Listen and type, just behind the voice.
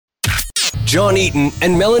John Eaton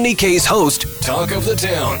and Melanie Kay's host, Talk of the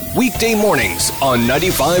Town, weekday mornings on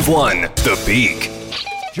 95.1 The Peak.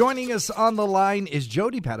 Joining us on the line is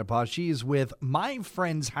Jodi Petipas. She is with My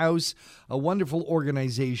Friend's House, a wonderful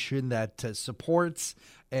organization that supports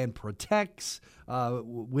and protects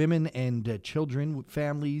women and children,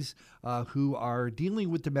 families who are dealing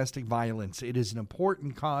with domestic violence. It is an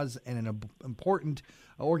important cause and an important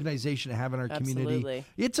organization to have in our community. Absolutely.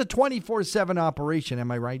 It's a 24/7 operation.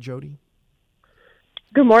 Am I right, Jodi?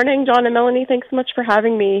 Good morning, John and Melanie. Thanks so much for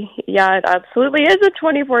having me. Yeah, it absolutely is a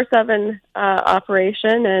 24/7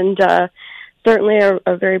 operation, and certainly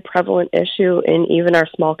a very prevalent issue in even our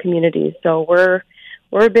small communities. So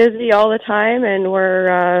we're busy all the time, and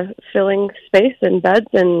we're filling space and beds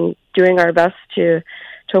and doing our best to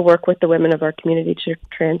work with the women of our community to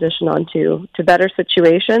transition onto better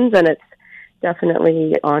situations, and it's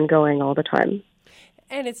definitely ongoing all the time.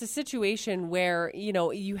 And it's a situation where,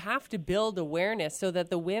 you have to build awareness so that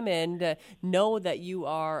the women know that you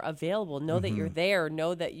are available, know that you're there,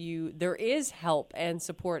 know that there is help and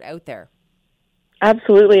support out there.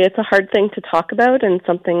 Absolutely. It's a hard thing to talk about and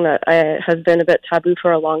something that has been a bit taboo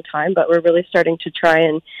for a long time, but we're really starting to try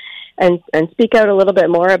and speak out a little bit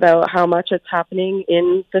more about how much it's happening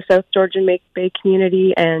in the South Georgian Bay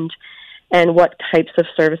community and what types of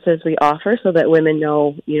services we offer so that women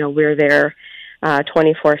know, we're there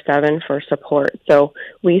 24/7 for support. So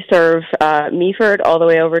we serve Meaford all the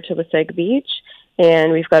way over to Wasaga Beach,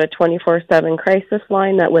 and we've got a 24/7 crisis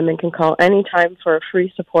line that women can call anytime for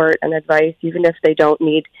free support and advice, even if they don't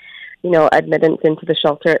need, admittance into the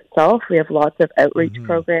shelter itself. We have lots of outreach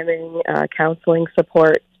programming, counseling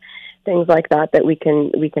support, things like that we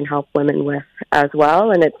can help women with as well.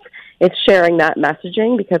 And it's sharing that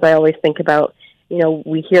messaging, because I always think about,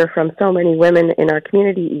 we hear from so many women in our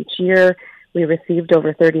community each year. We received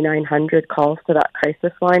over 3,900 calls to that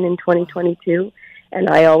crisis line in 2022. And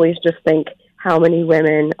I always just think how many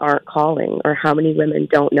women aren't calling or how many women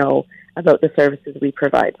don't know about the services we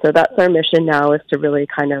provide. So that's our mission now, is to really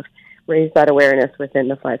kind of raise that awareness within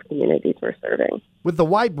the 5 communities we're serving. With the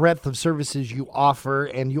wide breadth of services you offer,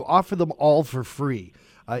 and you offer them all for free,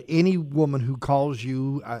 any woman who calls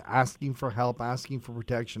you asking for help, asking for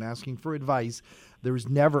protection, asking for advice, there is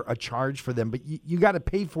never a charge for them, but you got to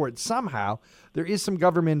pay for it somehow. There is some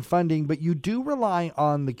government funding, but you do rely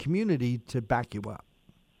on the community to back you up.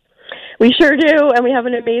 We sure do, and we have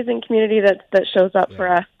an amazing community that shows up for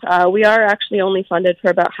us. We are actually only funded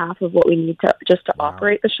for about half of what we need to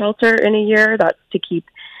operate the shelter in a year. That's to keep,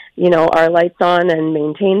 our lights on and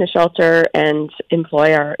maintain the shelter and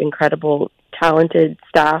employ our incredible, talented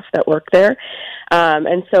staff that work there.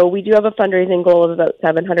 And so we do have a fundraising goal of about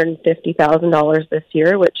 $750,000 this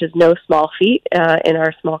year, which is no small feat in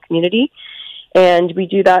our small community. And we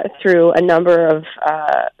do that through a number of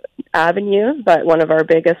avenues, but one of our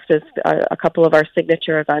biggest is a couple of our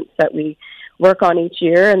signature events that we work on each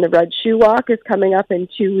year. And the Red Shoe Walk is coming up in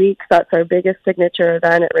 2 weeks. That's our biggest signature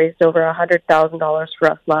event. It raised over $100,000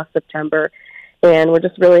 for us last September. And we're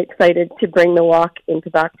just really excited to bring the walk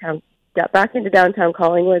get back into downtown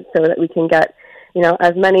Collingwood so that we can get,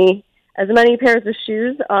 as many pairs of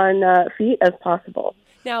shoes on feet as possible.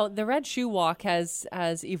 Now, the Red Shoe Walk has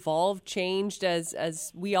evolved, changed,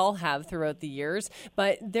 as we all have throughout the years,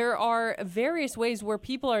 but there are various ways where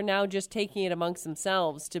people are now just taking it amongst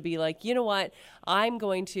themselves to be like, you know what, I'm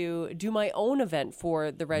going to do my own event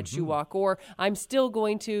for the Red Shoe Walk, or I'm still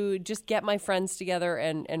going to just get my friends together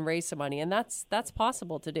and raise some money, and that's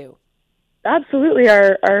possible to do. Absolutely.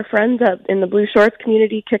 Our friends up in the Blue Shorts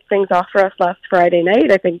community kicked things off for us last Friday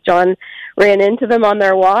night. I think John ran into them on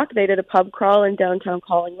their walk. They did a pub crawl in downtown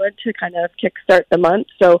Collingwood to kind of kickstart the month.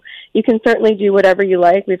 So you can certainly do whatever you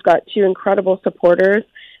like. We've got 2 incredible supporters,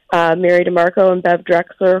 Mary DeMarco and Bev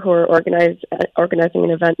Drexler, who are organizing an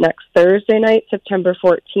event next Thursday night, September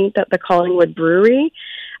 14th at the Collingwood Brewery.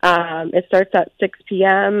 It starts at 6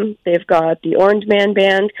 p.m. They've got the Orange Man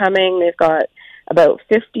Band coming. They've got about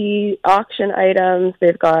 50 auction items.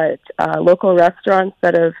 They've got local restaurants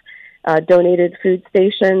that have donated food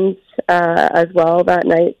stations as well that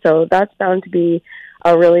night. So that's bound to be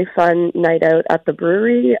a really fun night out at the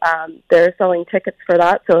brewery. They're selling tickets for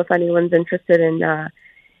that. So if anyone's interested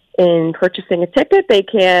in purchasing a ticket, they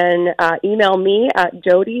can email me at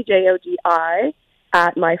Jodi, Jodi,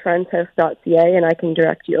 at myfriendshouse.ca, and I can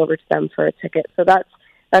direct you over to them for a ticket. So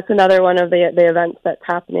that's another one of the events that's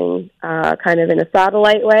happening kind of in a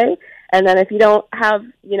satellite way. And then if you don't have,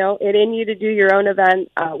 it in you to do your own event,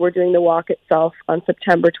 we're doing the walk itself on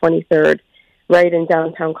September 23rd, right in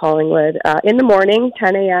downtown Collingwood, in the morning,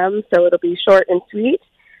 10 a.m. So it'll be short and sweet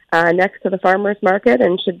next to the farmers market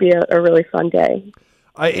and should be a really fun day.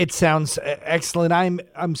 It sounds excellent.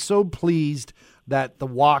 I'm so pleased that the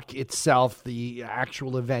walk itself, the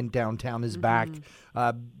actual event downtown, is back.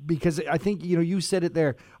 Because I think, you said it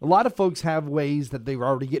there. A lot of folks have ways that they're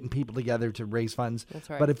already getting people together to raise funds. That's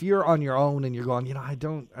right. But if you're on your own and you're going, I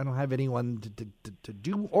don't have anyone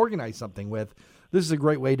to organize something with, this is a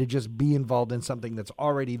great way to just be involved in something that's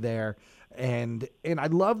already there. And I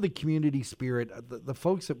love the community spirit. The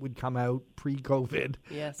folks that would come out pre-COVID,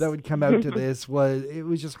 yes, that would come out to this, it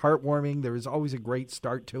was just heartwarming. There was always a great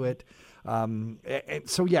start to it. And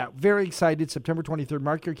so, very excited. September 23rd,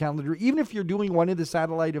 mark your calendar. Even if you're doing one of the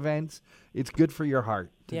satellite events, it's good for your heart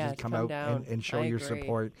to just come out and show your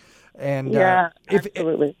support. And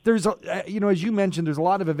absolutely. There's, as you mentioned, there's a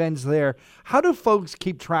lot of events there. How do folks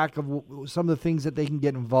keep track of some of the things that they can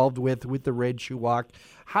get involved with the Red Shoe Walk?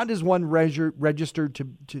 How does one register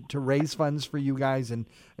to raise funds for you guys and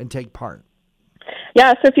take part?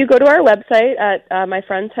 Yeah, so if you go to our website at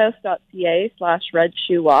myfriendshouse.ca/Red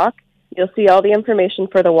Shoe Walk, you'll see all the information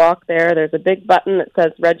for the walk there. There's a big button that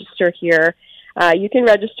says register here. You can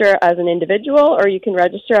register as an individual or you can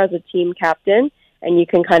register as a team captain, and you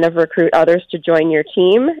can kind of recruit others to join your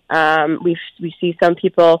team. We see some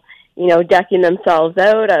people, decking themselves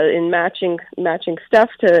out in matching stuff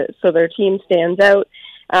so their team stands out.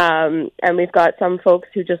 And we've got some folks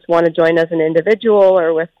who just want to join as an individual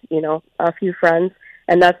or with, a few friends,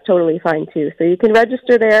 and that's totally fine too. So you can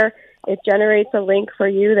register there. It generates a link for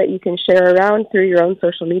you that you can share around through your own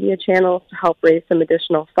social media channels to help raise some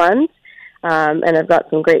additional funds. And I've got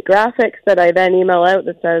some great graphics that I then email out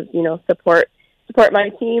that says, support my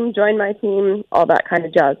team, join my team, all that kind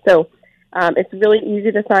of jazz. So it's really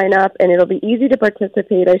easy to sign up, and it'll be easy to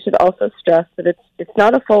participate. I should also stress that it's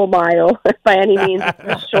not a full mile by any means.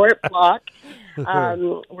 It's a short block.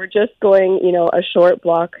 We're just going, a short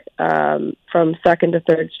block from 2nd to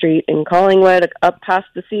 3rd Street in Collingwood, up past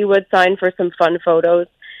the Seawood sign for some fun photos.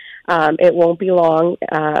 It won't be long,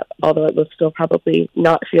 although it will still probably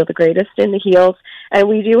not feel the greatest in the heels. And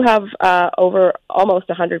we do have over almost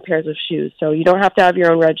 100 pairs of shoes, so you don't have to have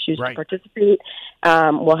your own red shoes to participate.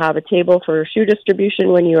 We'll have a table for shoe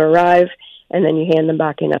distribution when you arrive, and then you hand them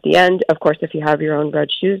back in at the end. Of course, if you have your own red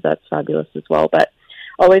shoes, that's fabulous as well. But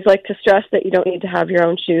always like to stress that you don't need to have your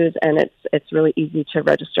own shoes, and it's really easy to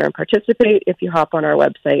register and participate if you hop on our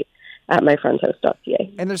website at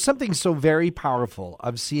myfriendshouse.ca. And there's something so very powerful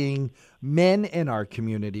of seeing men in our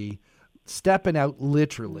community stepping out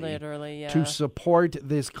literally to support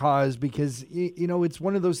this cause, because, it's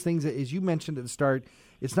one of those things that, as you mentioned at the start,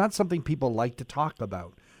 it's not something people like to talk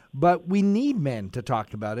about. But we need men to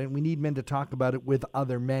talk about it, and we need men to talk about it with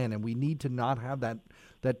other men, and we need to not have that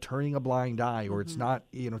turning a blind eye, or it's not,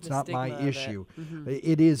 it's not my issue.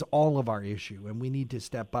 It is all of our issue, and we need to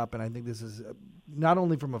step up. And I think this is not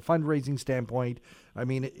only from a fundraising standpoint. I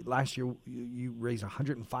mean, last year you raised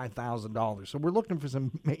 $105,000, so we're looking for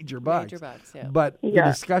some major bucks. But the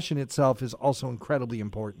discussion itself is also incredibly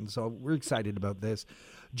important. So we're excited about this.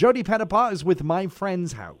 Jodi Petipas is with My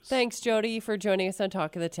Friend's House. Thanks, Jodi, for joining us on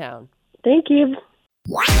Talk of the Town. Thank you.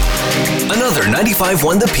 Another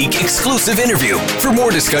 95.1 The Peak exclusive interview. For more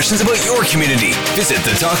discussions about your community, visit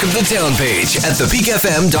the Talk of the Town page at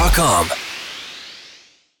thepeakfm.com.